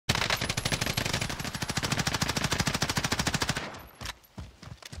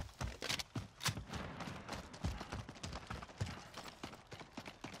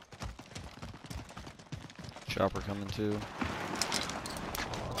Chopper coming too.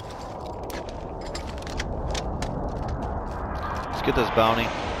 Let's get this bounty.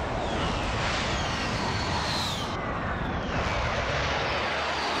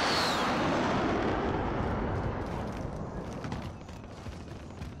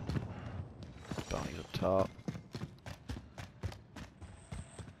 Bounty's up top.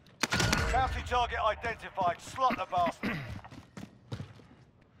 Bounty target identified. Slot the bastard.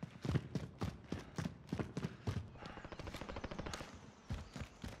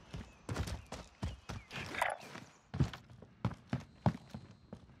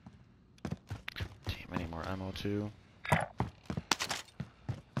 Damn, I need more ammo too.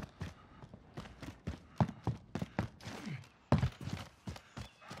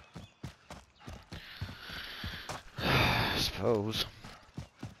 I suppose.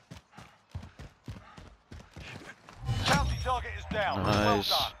 Bounty target is down. Nice.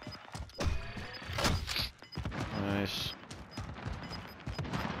 Well done. Nice.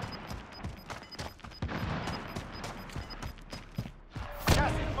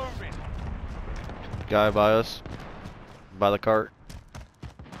 Gas is moving. Guy by us. By the cart.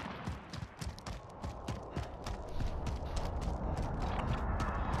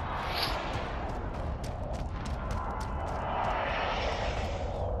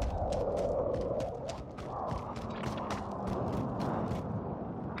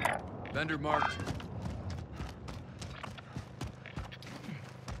 Vendor marked.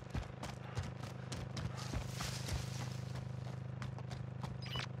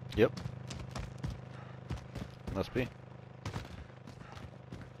 Yep. Must be.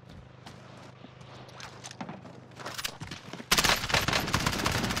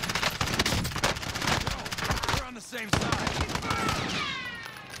 We're on the same side.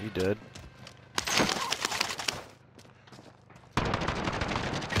 He did.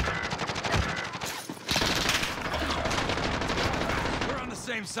 We're on the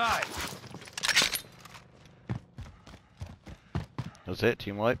same side. That was it,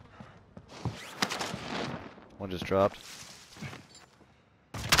 team wipe. One just dropped.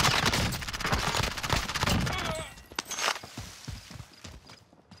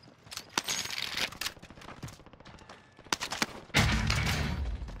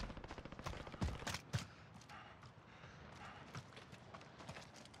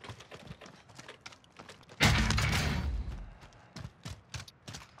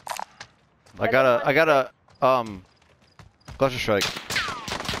 I got a cluster strike.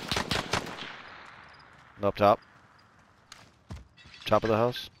 Up top. Top of the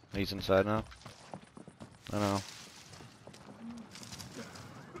house. He's inside now. I know.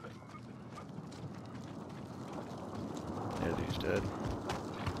 Yeah, dude's dead.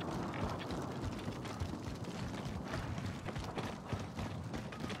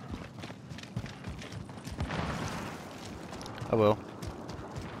 I will.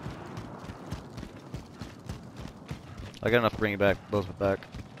 I got enough to bring you back, both back.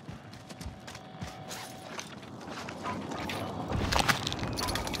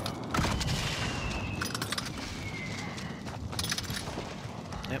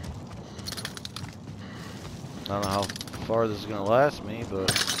 Yep. I don't know how far this is gonna last me, but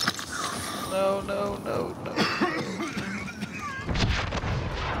no.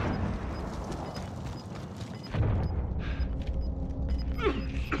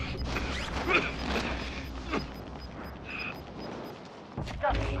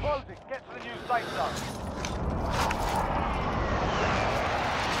 Gas is closing. Get to the new safe zone.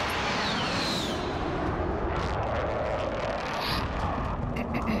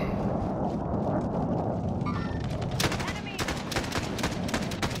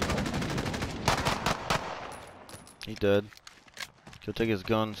 He dead. He'll take his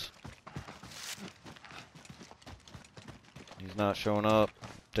guns. He's not showing up.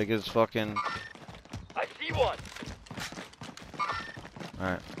 Take his fucking. I see one.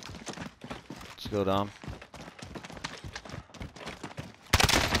 Alright. Let's go, Dom.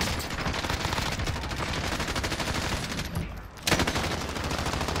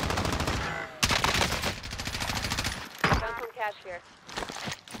 Found some cash here.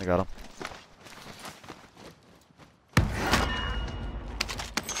 I got him.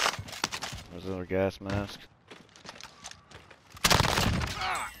 There's another gas mask.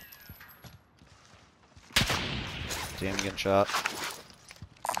 See him getting shot.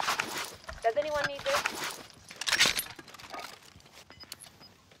 Does anyone need this?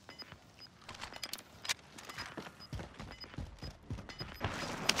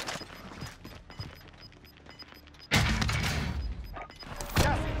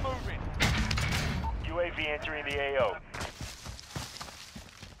 Gas is moving. UAV entering the AO.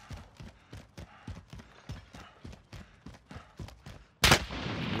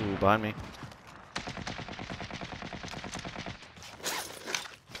 behind me.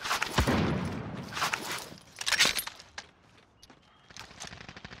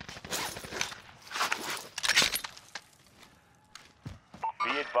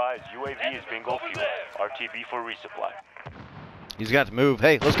 Be advised, UAV is bingo fuel. RTB for resupply. He's got to move.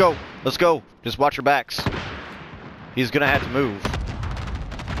 Hey, let's go. Let's go. Just watch your backs. He's gonna have to move.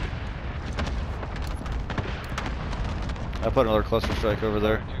 I put another cluster strike over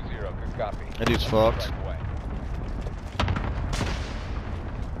there. 2-0, good copy. That dude's fucked. Strike away.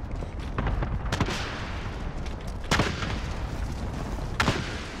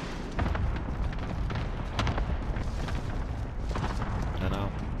 I know.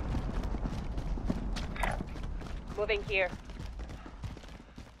 Moving here.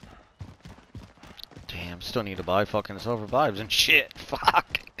 Damn, still need to buy fucking silver vibes and shit.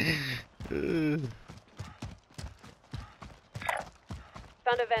 Fuck.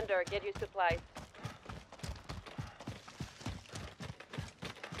 Found a vendor. Get you supplies.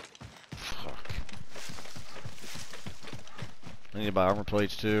 Fuck. I need to buy armor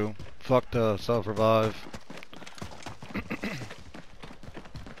plates too. Fuck the self-revive.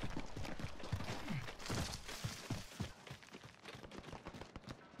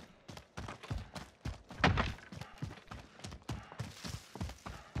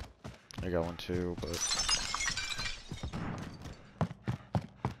 I got one too, but...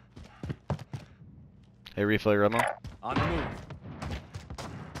 Hey, refill your ammo. On the move.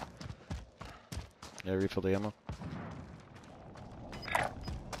 Yeah, refill the ammo.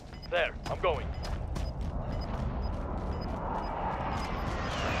 There, I'm going.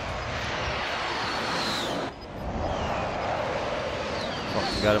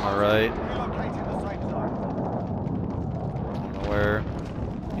 Fuck, you got him right. Relocating the safe zone. I don't know where.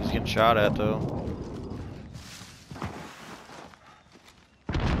 He's getting shot at though.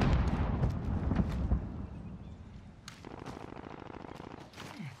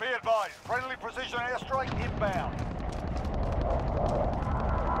 Be advised, friendly precision airstrike inbound.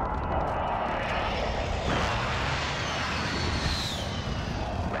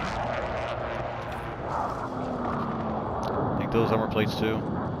 Take those armor plates too.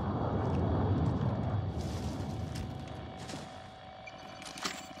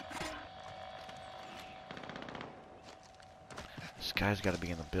 This guy's got to be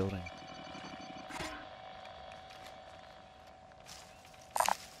in the building.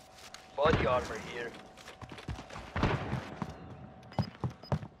 Body armor here.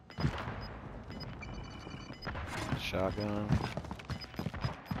 Shotgun.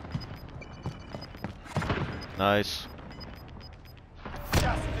 Nice.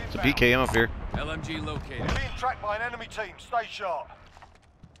 Gas is It's a inbound. BKM up here. LMG located. You're being tracked by an enemy team. Stay sharp.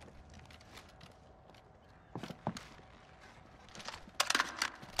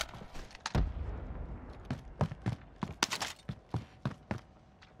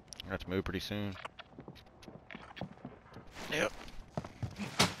 I have to move pretty soon. Yep.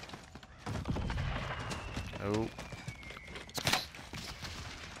 Oh.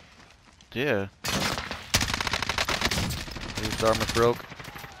 Yeah. His armor broke.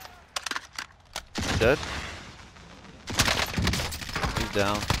 Dead? He's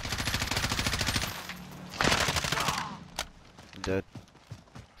down. Dead.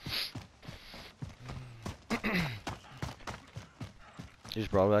 He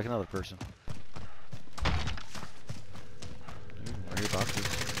just brought back another person. Ooh, where are your boxes?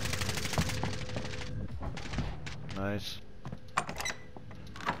 Nice.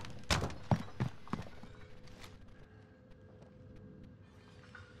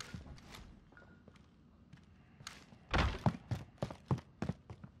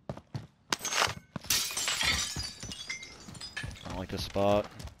 I don't like this spot.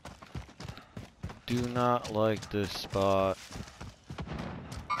 Do not like this spot.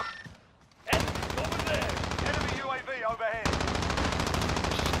 Enemy UAV overhead.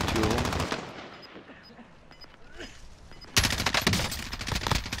 Two of them.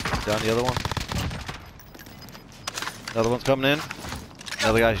 Down the other one. Another one's coming in.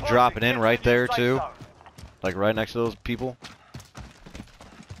 Another guy's dropping in right there too. Like right next to those people.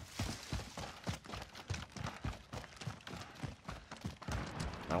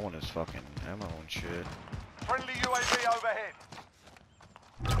 That one is fucking ammo and shit. Friendly UAV overhead.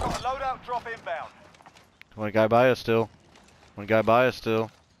 Got a loadout drop inbound. One guy by us still. One guy by us still.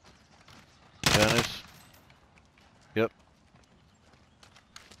 Dennis. Yep.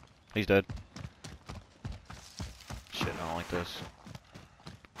 He's dead. Shit, I don't like this.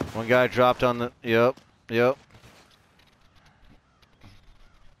 One guy dropped on the... Yep. Yep.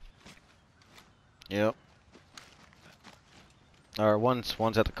 Yep. Alright,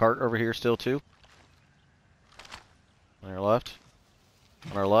 one's at the cart over here still too. On our left.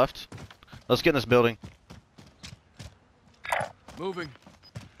 On our left. Let's get in this building. Moving.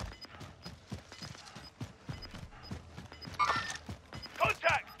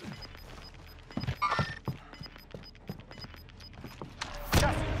 Contact!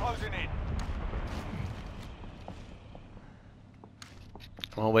 Gas is closing in.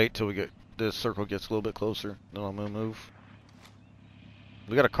 I'll wait till we get this circle gets a little bit closer. Then I'm gonna move.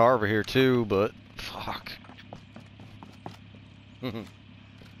 We got a car over here too, but fuck. Oh,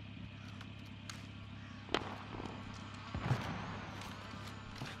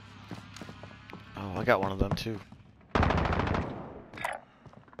 I got one of them too. Going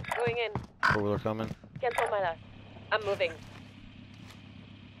in. Four-wheeler coming. Cancel my last. I'm moving.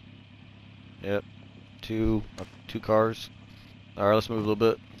 Yep. Two cars. Alright, let's move a little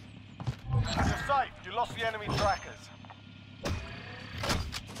bit. You're safe. You lost the enemy trackers.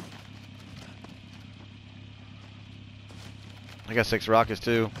 I got 6 rockets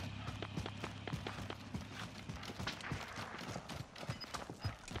too.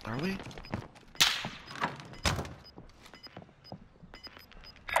 Are we?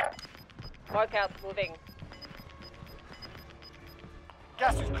 Mark out. Moving.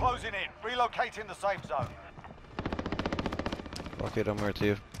 Gas is closing in. Relocating the safe zone. Fuck it, I'm with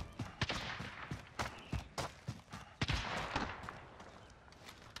you.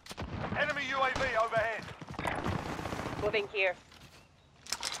 Enemy UAV overhead. Moving here.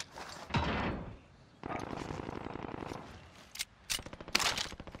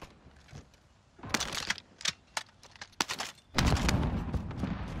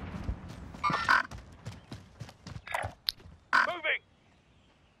 Moving.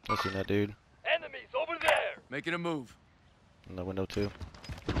 I seen that dude. Enemies over there. Making a move. In the window too.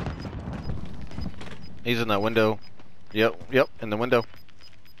 He's in that window. Yep, in the window.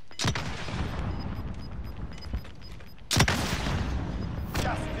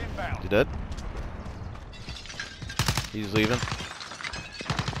 Gas is inbound. He dead? He's leaving.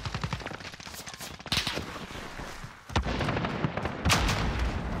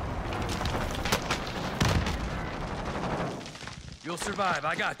 You'll survive.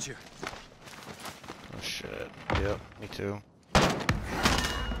 I got you. Oh shit. Yep, me too.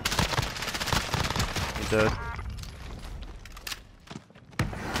 He's dead.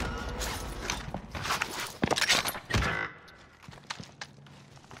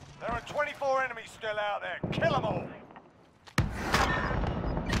 There are 24 enemies still out there. Kill them all.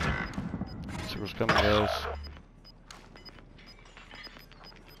 Circle's coming, guys.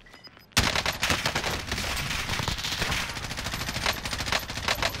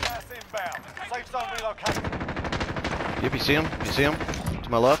 Gas inbound. Safe zone relocated. Yep, you see him? You see him? To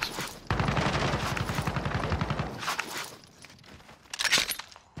my left?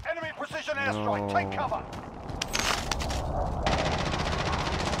 Enemy precision airstrike. Take cover.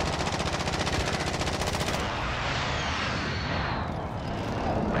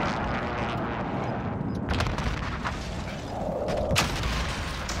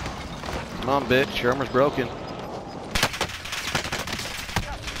 Come on, bitch. Your armor's broken.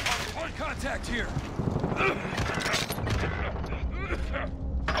 Hard contact here.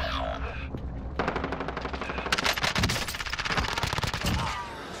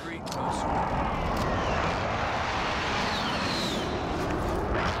 Retreat closer.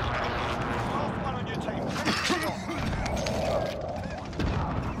 Last one on your team. Finish it off.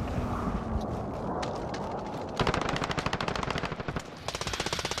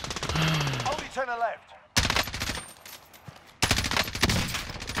 Only 10 are left.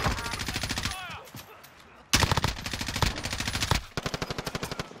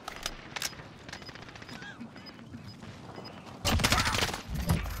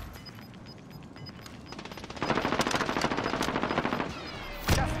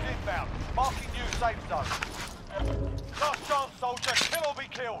 Gas is inbound. Marking new safe zone. Last chance, soldier. Kill or be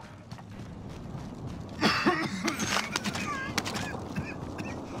killed.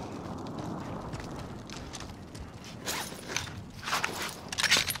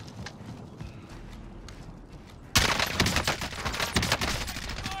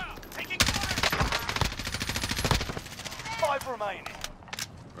 Five remaining.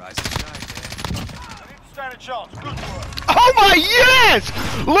 Rise and shine, man. I didn't stand a chance. Good work. Oh my yes!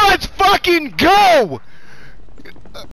 Let's fucking go!